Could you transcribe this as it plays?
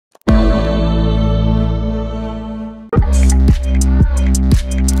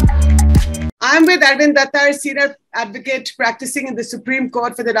I'm with Arvind Datar, senior advocate practicing in the Supreme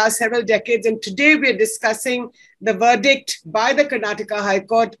Court for the last several decades. And today we're discussing the verdict by the Karnataka High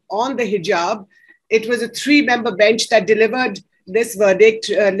Court on the hijab. It was a three-member bench that delivered this verdict,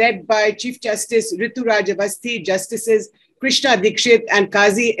 led by Chief Justice Ritu Raj Avasthi, Justices Krishna Dikshit and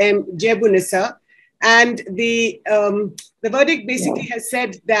Qazi M. Jebunisa. And the verdict basically has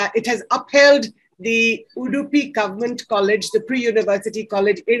said that it has upheld the Udupi Government College, the pre-university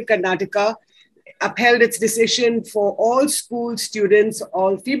college in Karnataka, upheld its decision for all school students,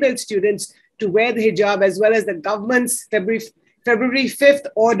 all female students, to wear the hijab, as well as the government's February 5th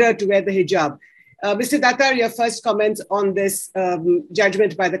order to wear the hijab. Mr. Datar, your first comments on this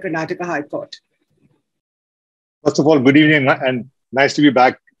judgment by the Karnataka High Court. First of all, good evening and nice to be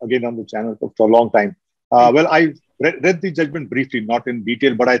back again on the channel for a long time. Well, I read the judgment briefly, not in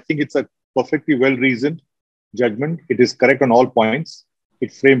detail, but I think it's a perfectly well-reasoned judgment. It is correct on all points.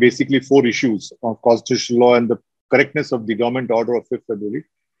 It framed basically four issues of constitutional law and the correctness of the government order of 5th February.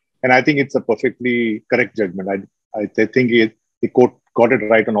 And I think it's a perfectly correct judgment. I think the court got it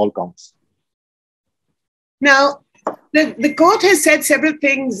right on all counts. Now, the court has said several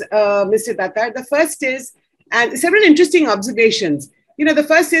things, Mr. Datar. The first is, and several interesting observations. You know, the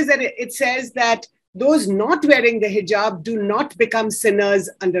first is that it says that those not wearing the hijab do not become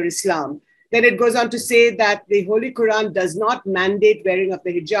sinners under Islam. Then it goes on to say that the Holy Quran does not mandate wearing of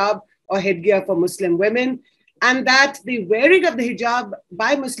the hijab or headgear for Muslim women, and that the wearing of the hijab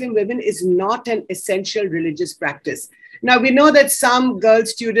by Muslim women is not an essential religious practice. Now, we know that some girl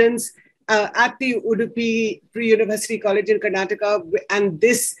students at the Udupi Pre-University College in Karnataka, and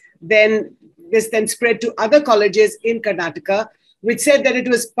this then spread to other colleges in Karnataka, which said that it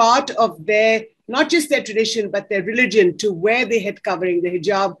was part of their, not just their tradition, but their religion to wear the head covering, the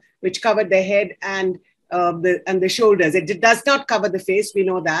hijab, which covered their head and the shoulders. It does not cover the face, we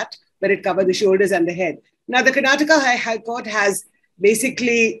know that, but it covered the shoulders and the head. Now, the Karnataka High Court has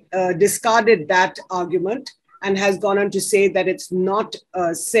basically discarded that argument and has gone on to say that it's not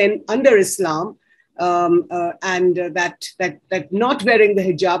a sin under Islam, and that not wearing the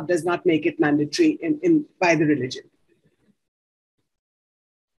hijab does not make it mandatory by the religion.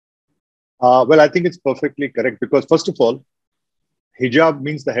 Well, I think it's perfectly correct because, first of all, hijab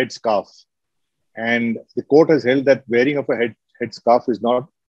means the head scarf. And the court has held that wearing of a head scarf is not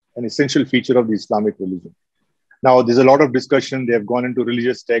an essential feature of the Islamic religion. Now, there's a lot of discussion. They have gone into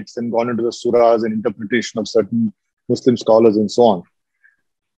religious texts and gone into the surahs and interpretation of certain Muslim scholars and so on.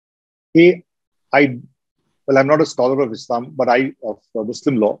 I'm not a scholar of Islam, but of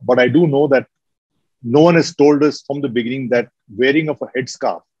Muslim law, but I do know that no one has told us from the beginning that wearing of a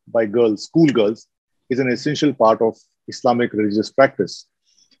headscarf by girls, schoolgirls, is an essential part of Islamic religious practice.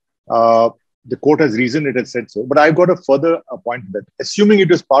 The court has reasoned it has said so, but I've got a further point that assuming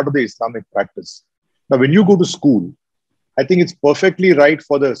it is part of the Islamic practice. Now, when you go to school, I think it's perfectly right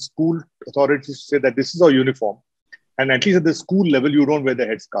for the school authorities to say that this is our uniform. And at least at the school level, you don't wear the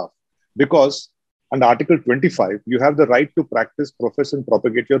headscarf because under Article 25, you have the right to practice, profess and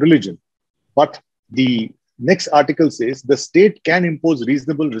propagate your religion. But the next article says the state can impose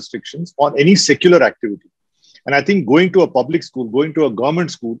reasonable restrictions on any secular activity. And I think going to a public school, going to a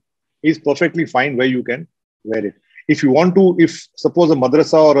government school is perfectly fine where you can wear it. If you want to, if suppose a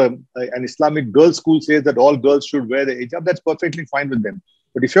madrasa or an Islamic girls' school says that all girls should wear the hijab, that's perfectly fine with them.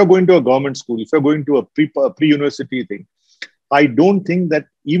 But if you're going to a government school, if you're going to a pre-university thing, I don't think that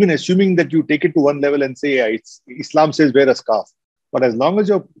even assuming that you take it to one level and say, yeah, Islam says wear a scarf. But as long as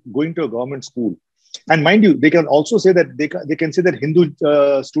you're going to a government school, and mind you, they can also say that they can say that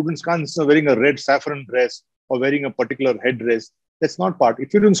Hindu students can't wearing a red saffron dress or wearing a particular headdress. That's not part.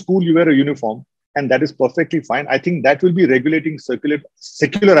 If you're in school, you wear a uniform, and that is perfectly fine. I think that will be regulating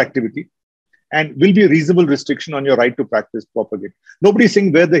secular activity and will be a reasonable restriction on your right to practice, propagate. Nobody's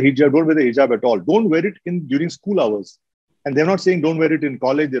saying wear the hijab, don't wear the hijab at all. Don't wear it during school hours. And they're not saying don't wear it in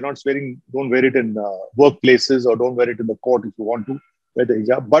college. They're not saying don't wear it in workplaces or don't wear it in the court if you want to wear the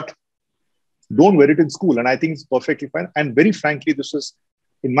hijab. But don't wear it in school. And I think it's perfectly fine. And very frankly, this was,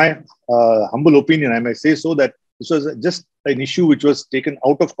 in my humble opinion, I may say so, that this was just an issue which was taken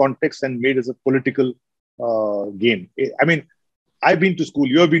out of context and made as a political game. I mean, I've been to school,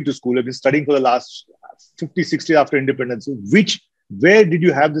 you've been to school, I've been studying for the last 50, 60 after independence. Where did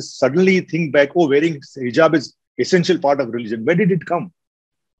you have this suddenly think back, oh, wearing hijab is essential part of religion? Where did it come?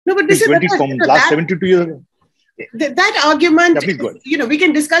 No, but this is from last 72 years ago. That argument, yeah, please go ahead. You know, we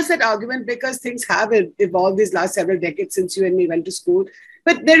can discuss that argument because things have evolved these last several decades since you and me went to school.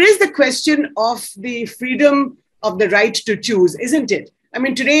 But there is the question of the freedom of the right to choose, isn't it? I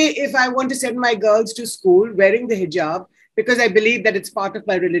mean, today, if I want to send my girls to school wearing the hijab, because I believe that it's part of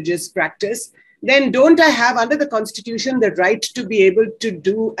my religious practice, then don't I have under the Constitution the right to be able to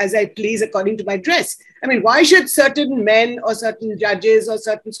do as I please according to my dress? I mean, why should certain men or certain judges or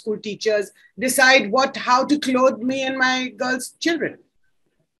certain school teachers decide how to clothe me and my girls' children?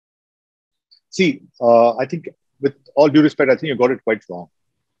 See, I think with all due respect, I think you got it quite wrong.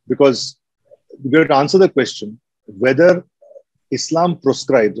 Because we have to answer the question whether Islam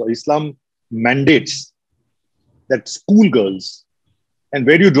proscribes or Islam mandates that schoolgirls, and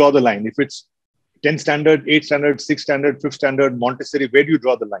where do you draw the line? If it's 10 standard, 8 standard, 6 standard, 5th standard, Montessori, where do you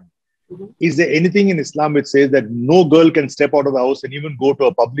draw the line? Mm-hmm. Is there anything in Islam which says that no girl can step out of the house and even go to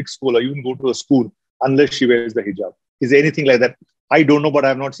a public school or even go to a school unless she wears the hijab? Is there anything like that? I don't know, but I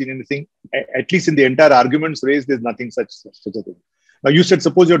have not seen anything. At least in the entire arguments raised, there's nothing such a thing. Now, you said,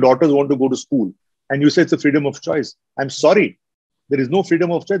 suppose your daughters want to go to school and you say it's a freedom of choice. I'm sorry. There is no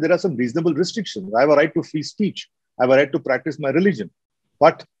freedom of choice. There are some reasonable restrictions. I have a right to free speech. I have a right to practice my religion.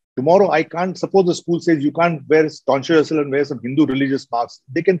 But tomorrow, I can't, suppose the school says you can't staunch yourself and wear some Hindu religious marks.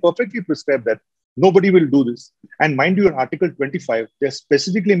 They can perfectly prescribe that. Nobody will do this. And mind you, in Article 25, they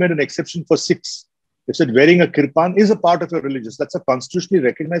specifically made an exception for Sikhs. They said wearing a kirpan is a part of your religion. That's a constitutionally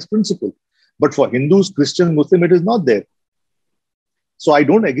recognized principle. But for Hindus, Christians, Muslims, it is not there. So I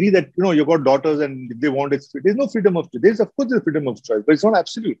don't agree that, you've got daughters and if they want it, there's no freedom of choice. Of course, there's freedom of choice, but it's not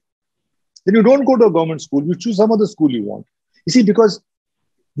absolute. Then you don't go to a government school. You choose some other school you want. You see, because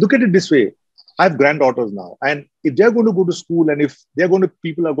look at it this way. I have granddaughters now. And if they're going to go to school and if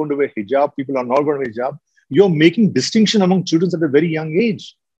people are going to wear hijab, people are not going to wear hijab, you're making distinction among children at a very young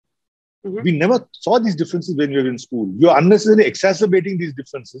age. Mm-hmm. We never saw these differences when we were in school. You're unnecessarily exacerbating these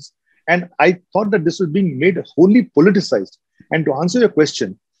differences. And I thought that this was being made wholly politicized. And to answer your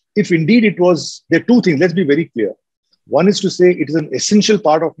question, if indeed it was, there are two things, let's be very clear. One is to say it is an essential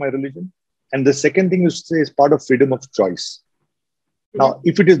part of my religion. And the second thing is to say it's part of freedom of choice. Mm-hmm. Now,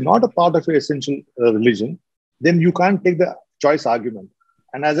 if it is not a part of your essential religion, then you can't take the choice argument.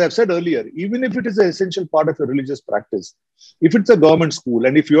 And as I've said earlier, even if it is an essential part of your religious practice, if it's a government school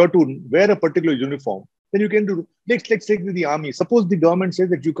and if you are to wear a particular uniform, then you can do, let's take the army. Suppose the government says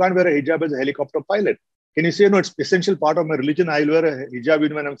that you can't wear a hijab as a helicopter pilot. Can you say, no, it's essential part of my religion. I'll wear a hijab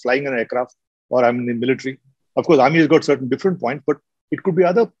even when I'm flying an aircraft or I'm in the military. Of course, army has got certain different points, but it could be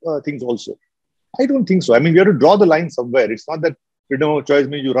other things also. I don't think so. I mean, we have to draw the line somewhere. It's not that freedom of choice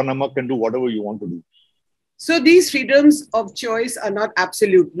means you run amok and do whatever you want to do. So these freedoms of choice are not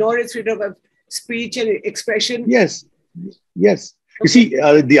absolute, nor is freedom of speech and expression. Yes. Yes. Okay. You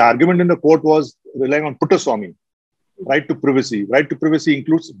see, the argument in the court was relying on Puttaswamy, right to privacy. Right to privacy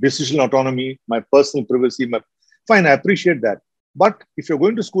includes decisional autonomy, my personal privacy. Fine, I appreciate that. But if you're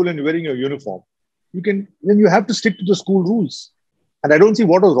going to school and you're wearing your uniform, then you have to stick to the school rules. And I don't see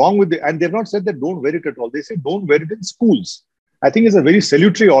what was wrong with it. And they've not said that don't wear it at all. They say don't wear it in schools. I think it's a very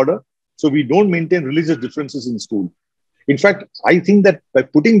salutary order. So we don't maintain religious differences in school. In fact, I think that by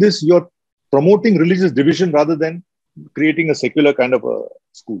putting this, you're promoting religious division rather than creating a secular kind of a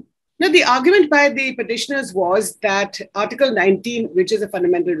school. Now, the argument by the petitioners was that Article 19, which is a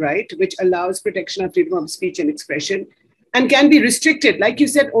fundamental right, which allows protection of freedom of speech and expression, and can be restricted, like you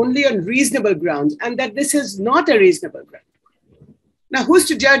said, only on reasonable grounds, and that this is not a reasonable ground. Now, who's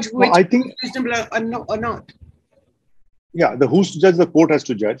to judge which is reasonable or not? Yeah, who's to judge? The court has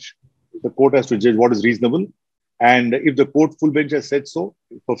to judge. The court has to judge what is reasonable. And if the court full bench has said so,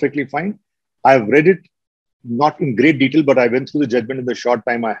 perfectly fine. I've read it, not in great detail, but I went through the judgment in the short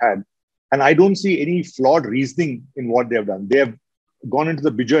time I had. And I don't see any flawed reasoning in what they have done. They have gone into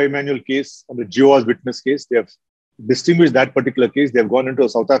the Bijoy Emanuel case and the Jehovah's Witness case. They have distinguished that particular case. They have gone into a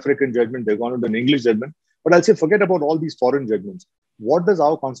South African judgment. They've gone into an English judgment. But I'll say, forget about all these foreign judgments. What does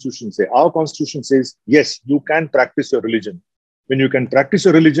our constitution say? Our constitution says, yes, you can practice your religion. When you can practice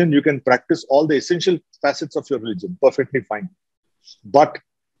your religion, you can practice all the essential facets of your religion. Perfectly fine. But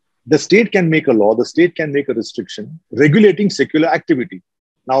the state can make a law, the state can make a restriction regulating secular activity.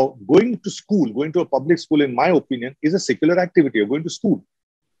 Now, going to school, going to a public school, in my opinion, is a secular activity. You're going to school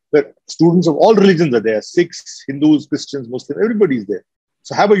where students of all religions are there. Sikhs, Hindus, Christians, Muslims, everybody is there.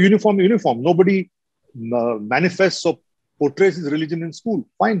 So have a uniform. Nobody manifests or portrays his religion in school.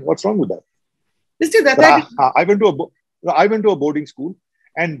 Fine. What's wrong with that? Mr. Datar, I went to a boarding school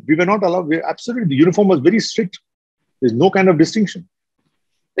and we were not allowed. Absolutely, the uniform was very strict. There's no kind of distinction.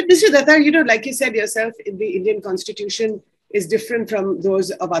 But Mr. Datar, like you said yourself, the Indian constitution is different from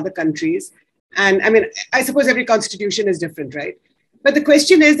those of other countries. And I mean, I suppose every constitution is different, right? But the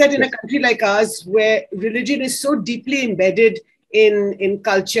question is that in a country like ours, where religion is so deeply embedded in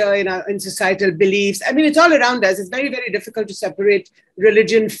culture, in societal beliefs, I mean, it's all around us. It's very, very difficult to separate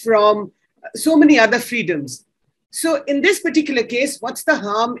religion from so many other freedoms. So in this particular case, what's the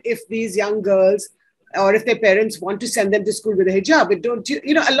harm if these young girls or if their parents want to send them to school with a hijab? It don't,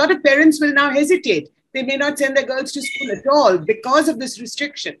 you know, a lot of parents will now hesitate. They may not send their girls to school at all because of this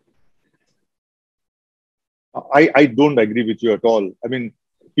restriction. I don't agree with you at all. I mean,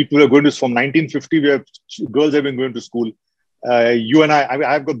 people are going to, from 1950, where girls have been going to school. You and I mean,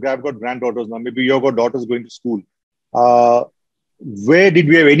 I've got granddaughters now. Maybe you've got daughters going to school. Where did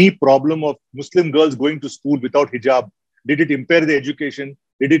we have any problem of Muslim girls going to school without hijab? Did it impair their education?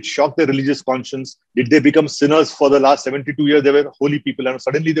 Did it shock their religious conscience? Did they become sinners for the last 72 years? They were holy people and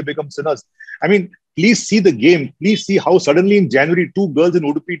suddenly they become sinners. I mean, please see the game. Please see how suddenly in January, 2 girls in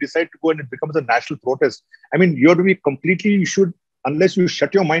Udupi decide to go and it becomes a national protest. I mean, you have to be completely, you should, unless you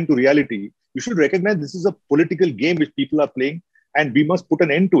shut your mind to reality, you should recognize this is a political game which people are playing and we must put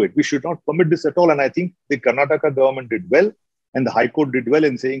an end to it. We should not permit this at all. And I think the Karnataka government did well and the High Court did well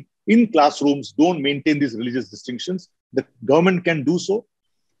in saying in classrooms, don't maintain these religious distinctions. The government can do so.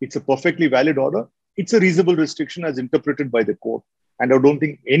 It's a perfectly valid order. It's a reasonable restriction as interpreted by the court. And I don't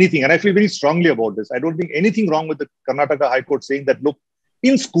think anything, and I feel very strongly about this, I don't think anything wrong with the Karnataka High Court saying that, look,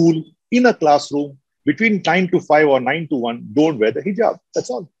 in school, in a classroom, between 9 to 5 or 9 to 1, don't wear the hijab.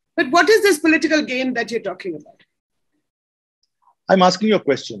 That's all. But what is this political game that you're talking about? I'm asking you a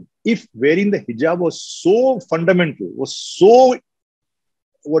question. If wearing the hijab was so fundamental, was so,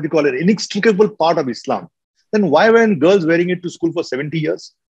 what do you call it, inextricable part of Islam, then why weren't girls wearing it to school for 70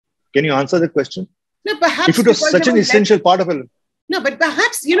 years? Can you answer that question? No, perhaps. If it was such an essential part of it. No, but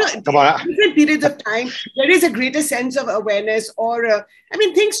perhaps, you know, different periods of time, there is a greater sense of awareness or, I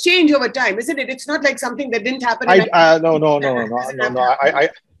mean, things change over time, isn't it? It's not like something that didn't happen.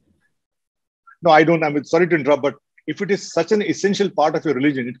 No, I don't. I'm sorry to interrupt, but if it is such an essential part of your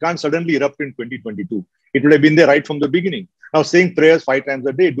religion, it can't suddenly erupt in 2022. It would have been there right from the beginning. Now, saying prayers 5 times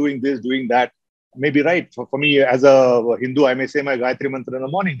a day, doing this, doing that, may be right. For me, as a Hindu, I may say my Gayatri Mantra in the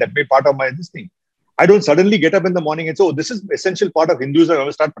morning. That may be part of my this thing. I don't suddenly get up in the morning and say, oh, this is essential part of Hinduism. I'm going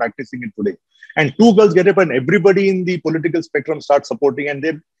to start practicing it today. And 2 girls get up and everybody in the political spectrum starts supporting and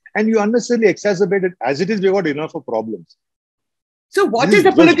you unnecessarily exacerbate it. As it is, we've got enough of problems. So what is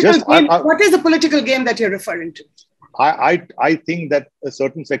the political game? What is the political game that you're referring to? I think that a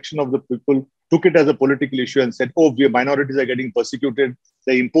certain section of the people took it as a political issue and said, oh, minorities are getting persecuted.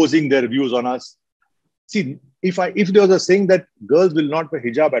 They're imposing their views on us. See, if there was a saying that girls will not wear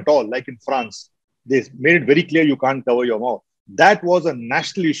hijab at all, like in France, they made it very clear you can't cover your mouth. That was a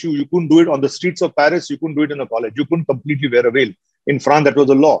national issue. You couldn't do it on the streets of Paris. You couldn't do it in a college. You couldn't completely wear a veil. In France, that was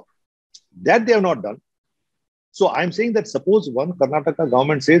a law. That they have not done. So I'm saying that suppose one Karnataka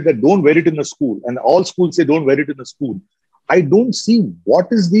government says that don't wear it in the school and all schools say don't wear it in the school. I don't see what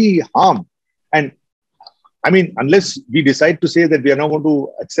is the harm. And I mean, unless we decide to say that we are not going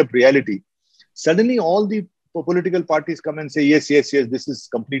to accept reality, suddenly all the political parties come and say, yes, this is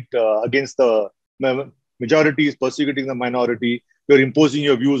complete against the majority is persecuting the minority. You're imposing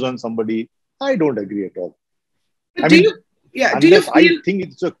your views on somebody. I don't agree at all. I think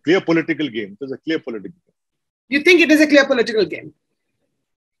it's a clear political game. It's a clear political game. You think it is a clear political game?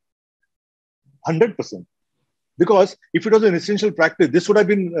 100%. Because if it was an essential practice, this would have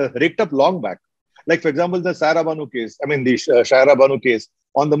been raked up long back. Like, for example, the Saira Banu case, the Shaira Banu case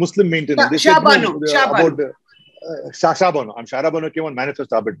on the Muslim maintenance. Shah Banu. Shah Banu. Shaira Banu came on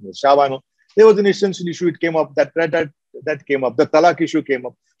manifest arbitrage. Shah Banu. There was an essential issue. It came up. That came up. The talaq issue came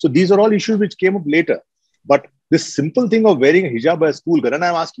up. So these are all issues which came up later. But this simple thing of wearing a hijab by a school girl, and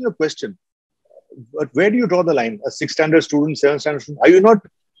I'm asking a question. But where do you draw the line? A 6th standard student, 7th standard student? Are you not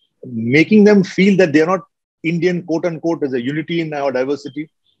making them feel that they're not Indian, quote unquote, there's a unity in our diversity?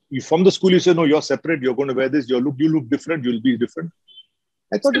 From the school, you say, no, you're separate, you're going to wear this, you look different, you'll be different.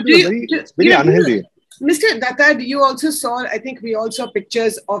 I thought it was very unhealthy. Mr. Datar, you also saw, I think we all saw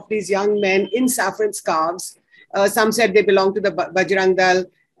pictures of these young men in saffron scarves. Some said they belong to the Bajrang Dal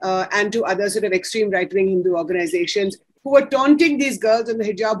and to other sort of extreme right-wing Hindu organizations who were taunting these girls in the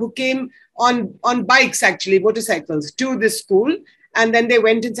hijab who came on bikes, actually, motorcycles, to this school. And then they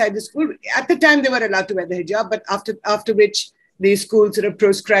went inside the school. At the time, they were allowed to wear the hijab, but after which the school sort of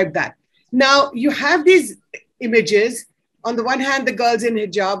proscribed that. Now, you have these images. On the one hand, the girls in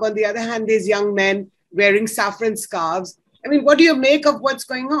hijab. On the other hand, these young men wearing saffron scarves. I mean, what do you make of what's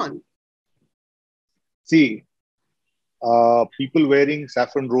going on? See, people wearing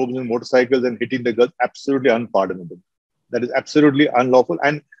saffron robes and motorcycles and hitting the girls, absolutely unpardonable. That is absolutely unlawful.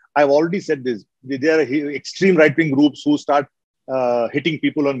 And I've already said this. There are extreme right-wing groups who start hitting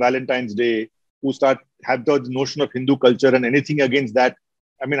people on Valentine's Day, who have the notion of Hindu culture and anything against that.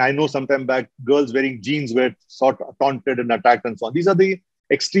 I mean, I know sometime back, girls wearing jeans were taunted and attacked and so on. These are the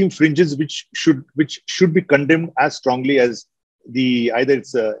extreme fringes which should be condemned as strongly as the either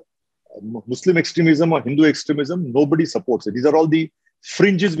it's a Muslim extremism or Hindu extremism. Nobody supports it. These are all the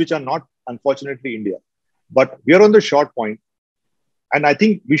fringes which are not, unfortunately, India. But we are on the short point. And I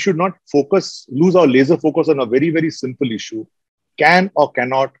think we should not lose our laser focus on a very, very simple issue. Can or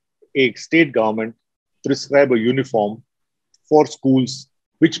cannot a state government prescribe a uniform for schools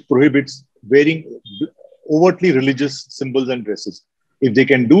which prohibits wearing overtly religious symbols and dresses? If they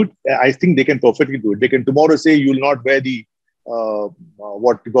can do it, I think they can perfectly do it. They can tomorrow say you will not wear the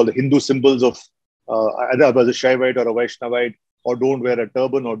what we call the Hindu symbols of either as a Shaivite or a Vaishnavite, or don't wear a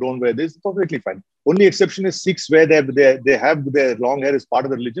turban, or don't wear this. Perfectly fine. Only exception is Sikhs, where they have their long hair as part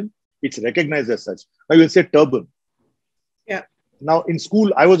of the religion. It's recognized as such. Now you will say turban. Yeah. Now in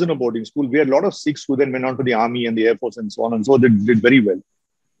school, I was in a boarding school. We had a lot of Sikhs who then went on to the army and the air force and so on and so. They did very well.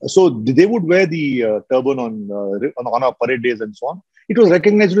 So they would wear the turban on our parade days and so on. It was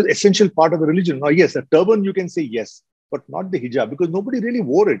recognized as an essential part of the religion. Now, yes, a turban you can say yes, but not the hijab, because nobody really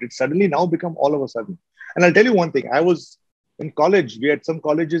wore it. It's suddenly now become all of a sudden. And I'll tell you one thing. I was in college. We had some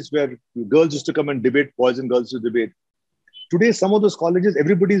colleges where girls used to come and debate, boys and girls to debate. Today, some of those colleges,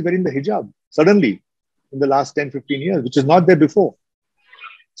 everybody is wearing the hijab suddenly in the last 10, 15 years, which is not there before.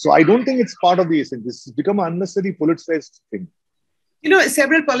 So I don't think it's part of the essence. This has become an unnecessary politicized thing. You know,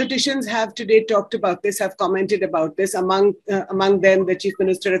 several politicians have today talked about this, have commented about this. Among them, the Chief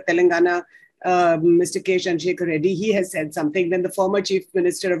Minister of Telangana, Mr. K. Chandrasekhar Reddy, he has said something. Then the former Chief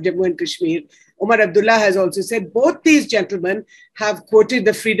Minister of Jammu and Kashmir, Umar Abdullah, has also said. Both these gentlemen have quoted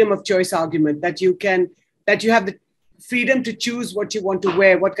the freedom of choice argument, that you have the freedom to choose what you want to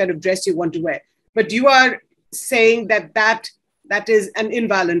wear, what kind of dress you want to wear. But you are saying that is an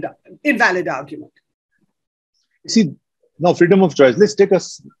invalid argument. See, now, freedom of choice. Let's take a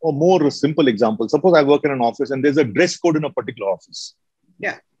more simple example. Suppose I work in an office and there's a dress code in a particular office.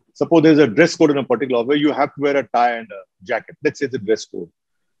 Yeah. Suppose there's a dress code in a particular office where you have to wear a tie and a jacket. Let's say it's a dress code.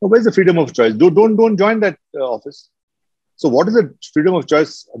 Now, where's the freedom of choice? Don't join that office. So what is the freedom of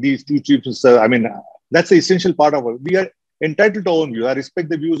choice? These two chiefs, I mean, that's the essential part of it. We are entitled to our own views. I respect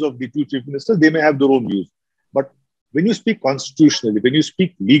the views of the two chief ministers. They may have their own views. But when you speak constitutionally, when you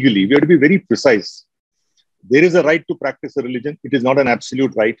speak legally, we have to be very precise. There is a right to practice a religion. It is not an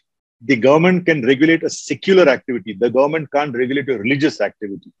absolute right. The government can regulate a secular activity. The government can't regulate a religious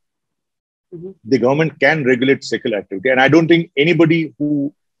activity. Mm-hmm. The government can regulate secular activity. And I don't think anybody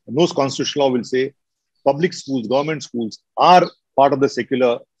who knows constitutional law will say public schools, government schools are part of the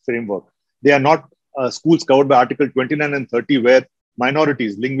secular framework. They are not schools covered by Article 29 and 30 where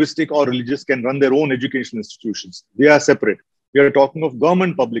minorities, linguistic or religious, can run their own educational institutions. They are separate. We are talking of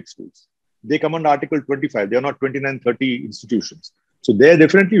government public schools. They come under Article 25. They are not 29, 30 institutions. So there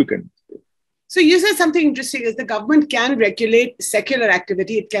definitely you can. So you said something interesting is the government can regulate secular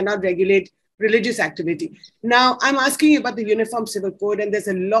activity. It cannot regulate religious activity. Now, I'm asking you about the Uniform Civil Code, and there's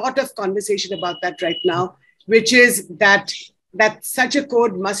a lot of conversation about that right now, which is that such a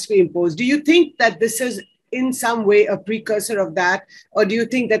code must be imposed. Do you think that this is in some way a precursor of that, or do you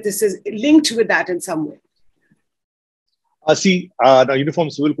think that this is linked with that in some way? The Uniform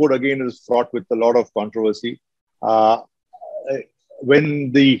Civil Code, again, is fraught with a lot of controversy.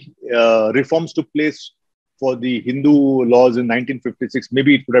 When the reforms took place for the Hindu laws in 1956,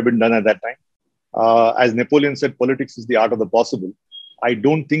 maybe it could have been done at that time. As Napoleon said, politics is the art of the possible. I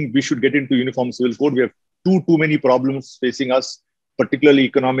don't think we should get into Uniform Civil Code. We have too many problems facing us, particularly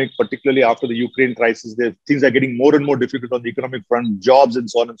economic, particularly after the Ukraine crisis. Things are getting more and more difficult on the economic front, jobs and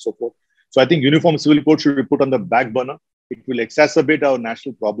so on and so forth. So I think Uniform Civil Code should be put on the back burner. It will exacerbate our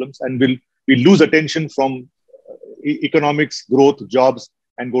national problems and we'll lose attention from economics, growth, jobs,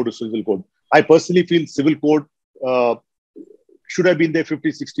 and go to civil code. I personally feel civil code should have been there 50,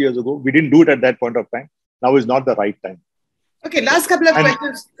 60 years ago. We didn't do it at that point of time. Now is not the right time. Okay, last couple of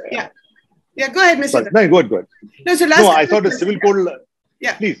questions. Yeah, go ahead, Mr. No, go ahead. No, I thought the civil code.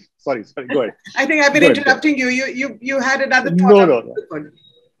 Yeah. Please, sorry, go ahead. I think I've been interrupting you. You had another thought.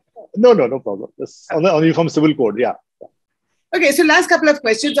 No problem. On the Uniform Civil Code, yeah. Okay, so last couple of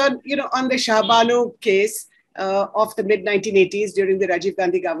questions on the Shah Banu case of the mid-1980s during the Rajiv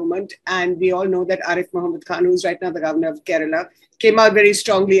Gandhi government. And we all know that Arif Mohammed Khan, who's right now the governor of Kerala, came out very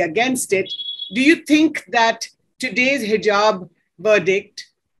strongly against it. Do you think that today's hijab verdict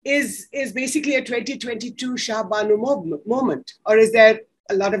is basically a 2022 Shah Banu moment? Or is there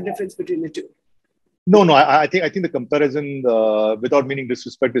a lot of difference between the two? No, I think the comparison, without meaning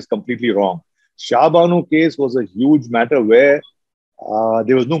disrespect, is completely wrong. Shah Banu case was a huge matter where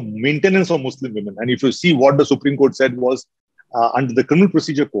there was no maintenance of Muslim women. And if you see what the Supreme Court said was, under the Criminal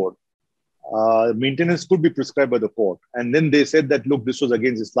Procedure Code, maintenance could be prescribed by the court. And then they said that, look, this was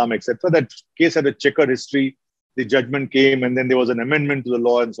against Islam, etc. That case had a checkered history. The judgment came, and then there was an amendment to the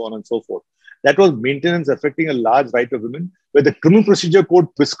law and so on and so forth. That was maintenance affecting a large right of women, where the Criminal Procedure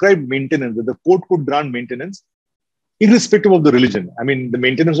Code prescribed maintenance, that the court could grant maintenance irrespective of the religion. I mean, the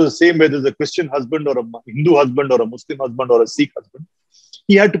maintenance was the same whether it's a Christian husband or a Hindu husband or a Muslim husband or a Sikh husband.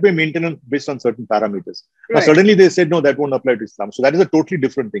 He had to pay maintenance based on certain parameters. Right. Now, suddenly they said, no, that won't apply to Islam. So that is a totally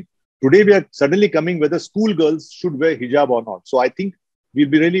different thing. Today, we are suddenly coming whether schoolgirls should wear hijab or not. So I think we'll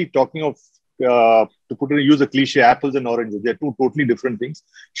be really talking of, use a cliche, apples and oranges. They're two totally different things.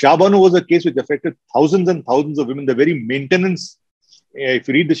 Shah Banu was a case which affected thousands and thousands of women. The very maintenance, if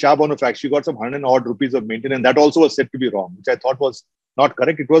you read the Shah Banu fact, she got some 100 odd rupees of maintenance. That also was said to be wrong, which I thought was not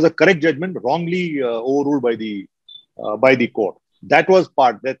correct. It was a correct judgment, wrongly overruled by the court. That was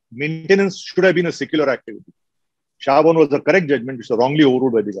part, that maintenance should have been a secular activity. Shah Banu was a correct judgment, which was wrongly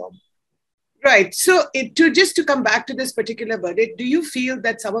overruled by the government. Right. So just to come back to this particular verdict, do you feel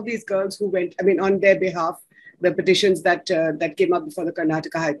that some of these girls who went, I mean, on their behalf, the petitions that came up before the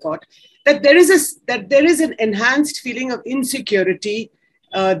Karnataka High Court, that there is an enhanced feeling of insecurity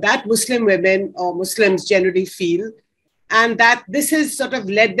that Muslim women or Muslims generally feel, and that this has sort of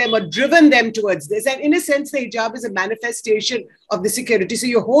led them or driven them towards this? And in a sense, the hijab is a manifestation of the security. So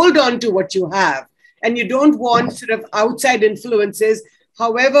you hold on to what you have, and you don't want sort of outside influences,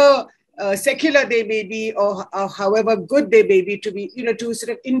 however secular they may be, or however good they may be, to be, to sort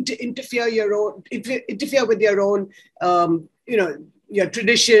of interfere with your own, your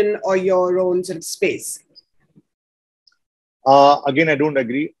tradition or your own sort of space. Again, I don't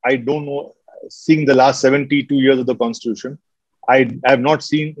agree. I don't know. Seeing the last 72 years of the Constitution, I have not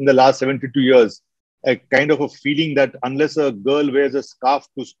seen in the last 72 years a kind of a feeling that unless a girl wears a scarf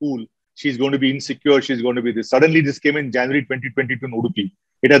to school, she's going to be insecure, she's going to be this. Suddenly, this came in January 2022 in Udupi.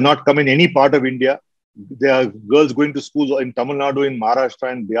 It has not come in any part of India. There are girls going to schools in Tamil Nadu, in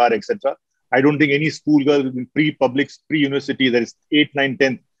Maharashtra, and Bihar, etc. I don't think any school girl in pre-public, pre-university, that is 8, 9,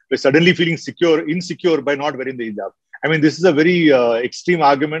 10, were suddenly feeling insecure by not wearing the hijab. I mean, this is a very extreme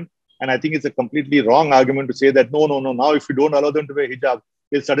argument. And I think it's a completely wrong argument to say that, no, now if you don't allow them to wear hijab,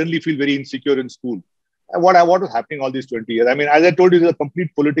 they'll suddenly feel very insecure in school. What was happening all these 20 years? I mean, as I told you, it's a complete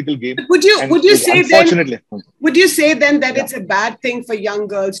political game. Would you say then that it's a bad thing for young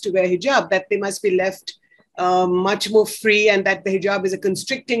girls to wear hijab, that they must be left much more free, and that the hijab is a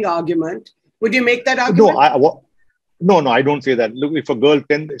constricting argument? Would you make that argument? No, I don't say that. Look, if a girl,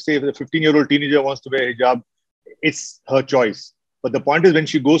 say if a 15-year-old teenager wants to wear hijab, it's her choice. But the point is, when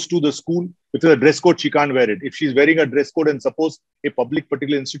she goes to the school, if there's a dress code, she can't wear it. If she's wearing a dress code and suppose a public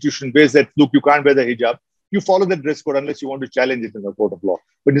particular institution says that, look, you can't wear the hijab, you follow the dress code unless you want to challenge it in the court of law.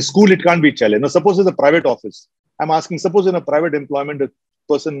 But in school, it can't be challenged. Now, suppose it's a private office. I'm asking, suppose in a private employment, a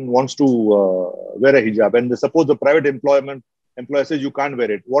person wants to wear a hijab, and suppose the private employer says you can't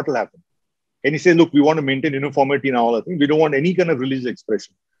wear it, what will happen? And he says, look, we want to maintain uniformity and all that thing. We don't want any kind of religious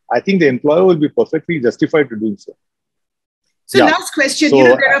expression. I think the employer will be perfectly justified to doing so. So last question,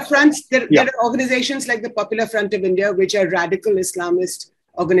 there are organizations like the Popular Front of India, which are radical Islamist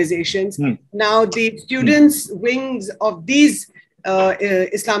organizations. Now, the students' wings of these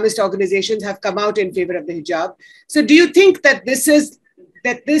Islamist organizations have come out in favor of the hijab. So do you think that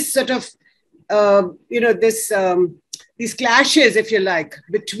these clashes, if you like,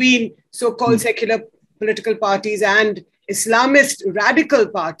 between so-called secular political parties and Islamist radical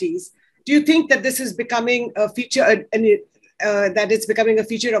parties, do you think that this is becoming a feature, that it's becoming a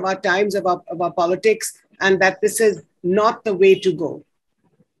feature of our times, of our politics, and that this is not the way to go?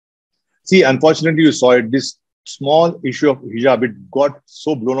 See, unfortunately, you saw it. This small issue of hijab, it got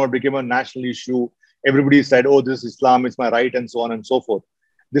so blown out, became a national issue. Everybody said, oh, this is Islam, it's my right, and so on and so forth.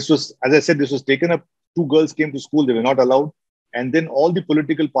 This was, as I said, this was taken up. 2 girls came to school, they were not allowed. And then all the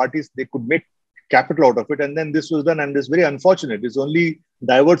political parties, they could make capital out of it. And then this was done, and it's very unfortunate. It's only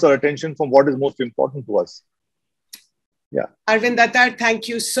diverts our attention from what is most important to us. Yeah. Arvind Datar, thank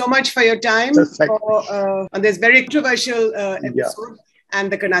you so much for your time on this very controversial episode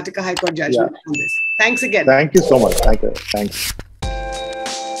and the Karnataka High Court judgment on this. Thanks again. Thank you so much. Thank you. Thanks.